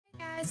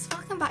guys,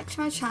 welcome back to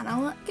my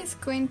channel. It's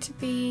going to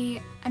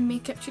be a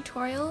makeup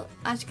tutorial,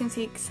 as you can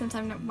see, since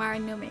I'm not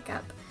wearing no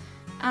makeup.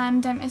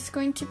 And it's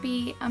going to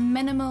be a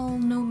minimal,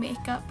 no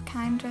makeup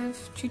kind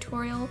of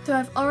tutorial. So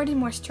I've already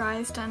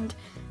moisturised and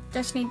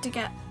just need to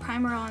get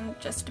primer on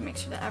just to make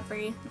sure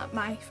that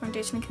my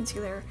foundation and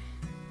concealer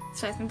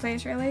stays in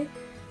place really.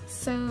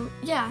 So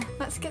yeah,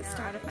 let's get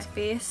started with my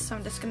face. So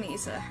I'm just going to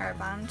use a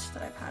hairband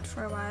that I've had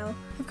for a while.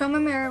 I've got my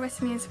mirror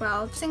with me as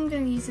well. The thing I'm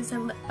going to use is a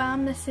lip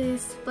balm. This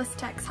is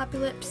Blistex Happy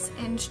Lips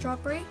in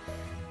Strawberry.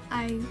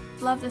 I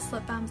love this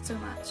lip balm so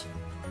much.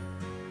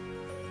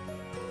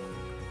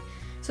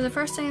 So the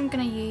first thing I'm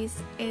going to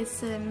use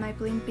is my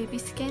Maybelline Baby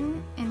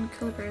Skin in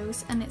Cool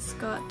Rose, and it's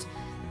got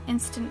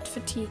Instant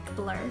Fatigue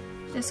Blur.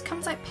 This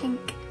comes out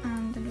pink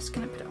and I'm just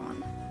going to put it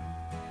on.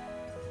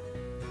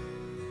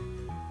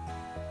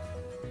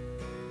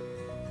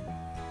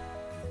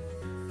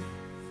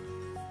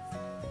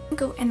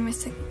 Go in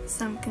with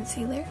some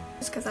concealer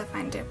just because I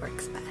find it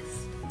works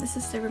best. This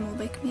is the Rimmel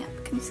Wake Me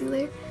Up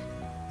concealer.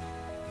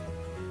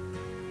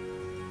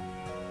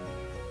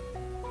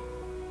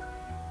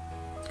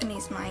 I'm gonna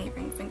use my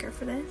ring finger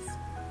for this.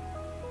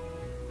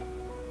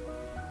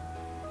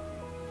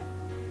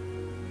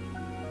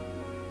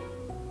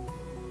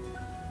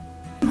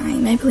 My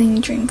Maybelline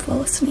Dream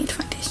Flawless Nude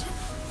Foundation.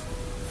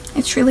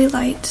 It's really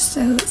light,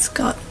 so it's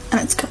got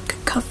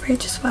good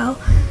coverage as well,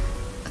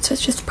 so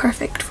it's just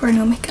perfect for a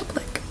no makeup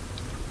look.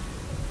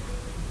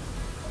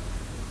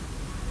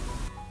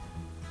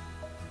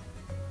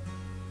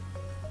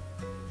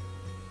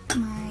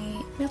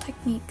 My Real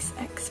Techniques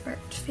Expert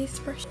face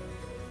brush.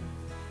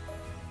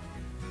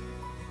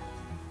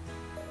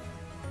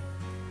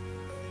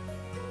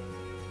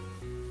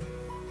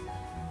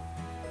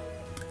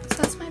 So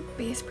that's my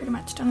base pretty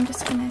much done. I'm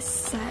just going to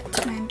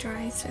set mine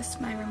dry, so it's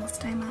my Rimmel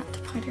Style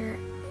Matte powder.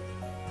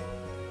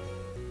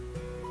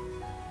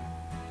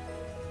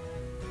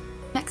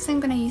 Next I'm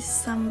going to use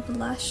some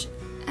blush,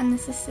 and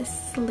this is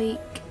this sleek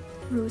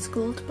rose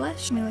gold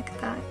blush. I mean, look at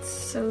that, it's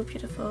so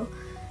beautiful.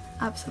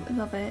 Absolutely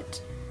love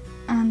it.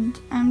 And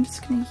I'm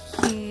just going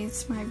to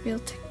use my Real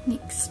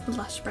Techniques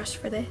blush brush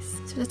for this.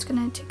 So just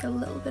going to take a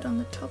little bit on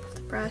the top of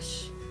the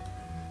brush.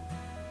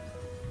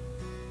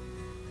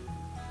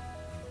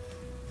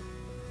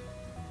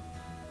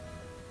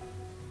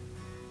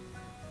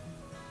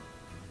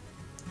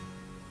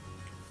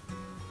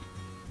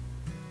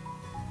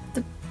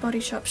 The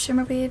Body Shop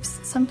Shimmer Waves.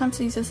 Sometimes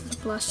I use this as a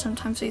blush,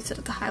 sometimes I use it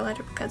as a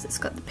highlighter because it's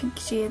got the pink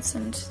shades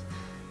and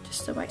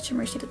just the white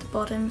shimmer shade at the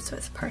bottom, so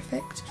it's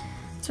perfect.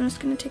 So I'm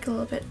just going to take a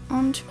little bit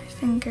onto my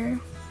finger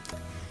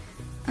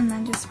and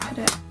then just put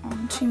it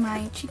onto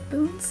my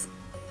cheekbones.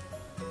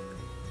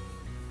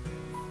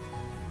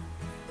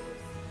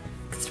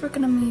 Next we're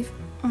going to move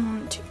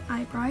on to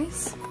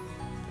eyebrows.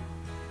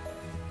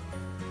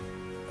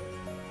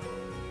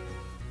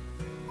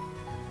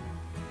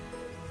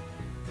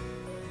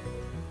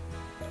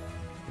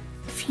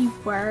 If you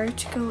were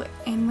to go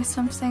in with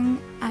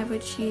something, I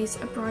would use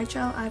a brow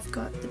gel. I've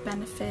got the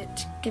Benefit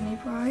Gimme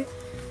Brow,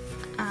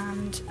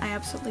 and I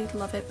absolutely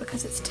love it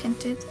because it's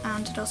tinted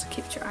and it also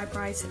keeps your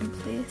eyebrows in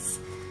place.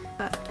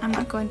 But I'm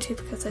not going to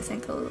because I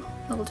think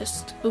it'll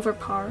just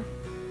overpower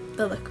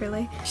the look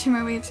really.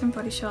 Shimmer Waves from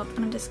Body Shop,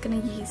 and I'm just going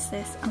to use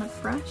this on a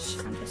brush.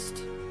 I'm just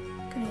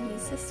going to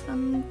use this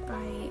one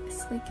by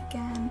Sleek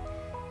again,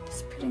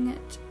 just putting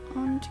it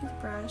onto the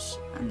brush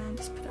and then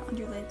just put it on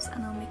your lids,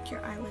 and I'll make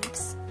your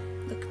eyelids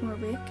look more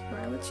awake, your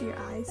eyelids or your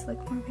eyes look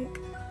more awake.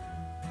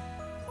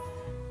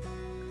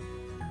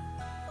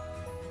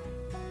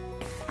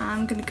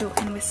 I'm going to go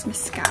in with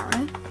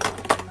mascara,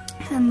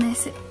 and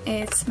this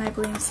is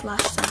Maybelline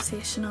Slash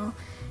Sensational.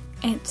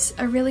 It's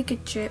a really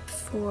good dupe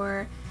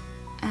for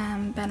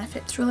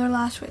Benefit's Roller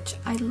Lash, which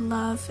I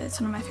love. It's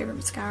one of my favourite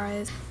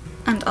mascaras,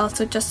 and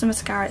also just the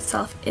mascara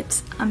itself,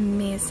 it's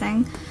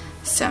amazing.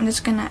 So I'm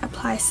just going to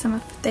apply some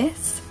of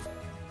this.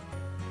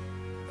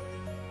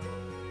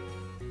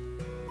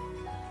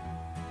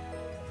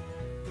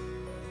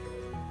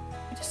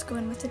 I just go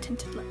in with the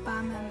tinted lip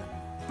balm, and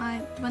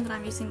the one that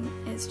I'm using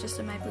is just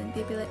a Maybelline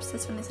Baby Lips.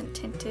 This one isn't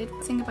tinted.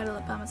 The thing about a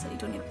lip balm is that you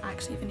don't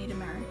actually even need a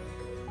mirror.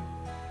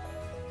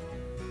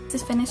 It's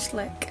a finished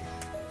look.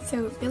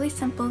 So really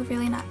simple,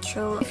 really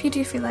natural. If you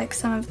do feel like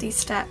some of these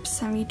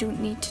steps you don't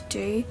need to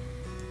do,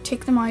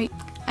 take them out.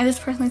 I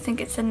just personally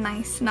think it's a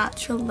nice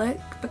natural look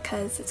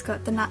because it's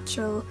got the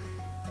natural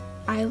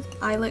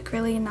eye look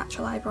really, and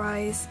natural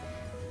eyebrows,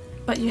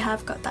 but you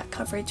have got that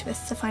coverage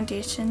with the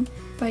foundation.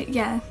 But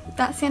yeah,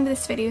 that's the end of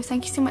this video.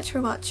 Thank you so much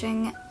for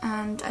watching,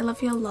 and I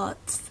love you a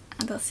lot,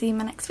 and I'll see you in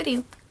my next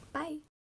video.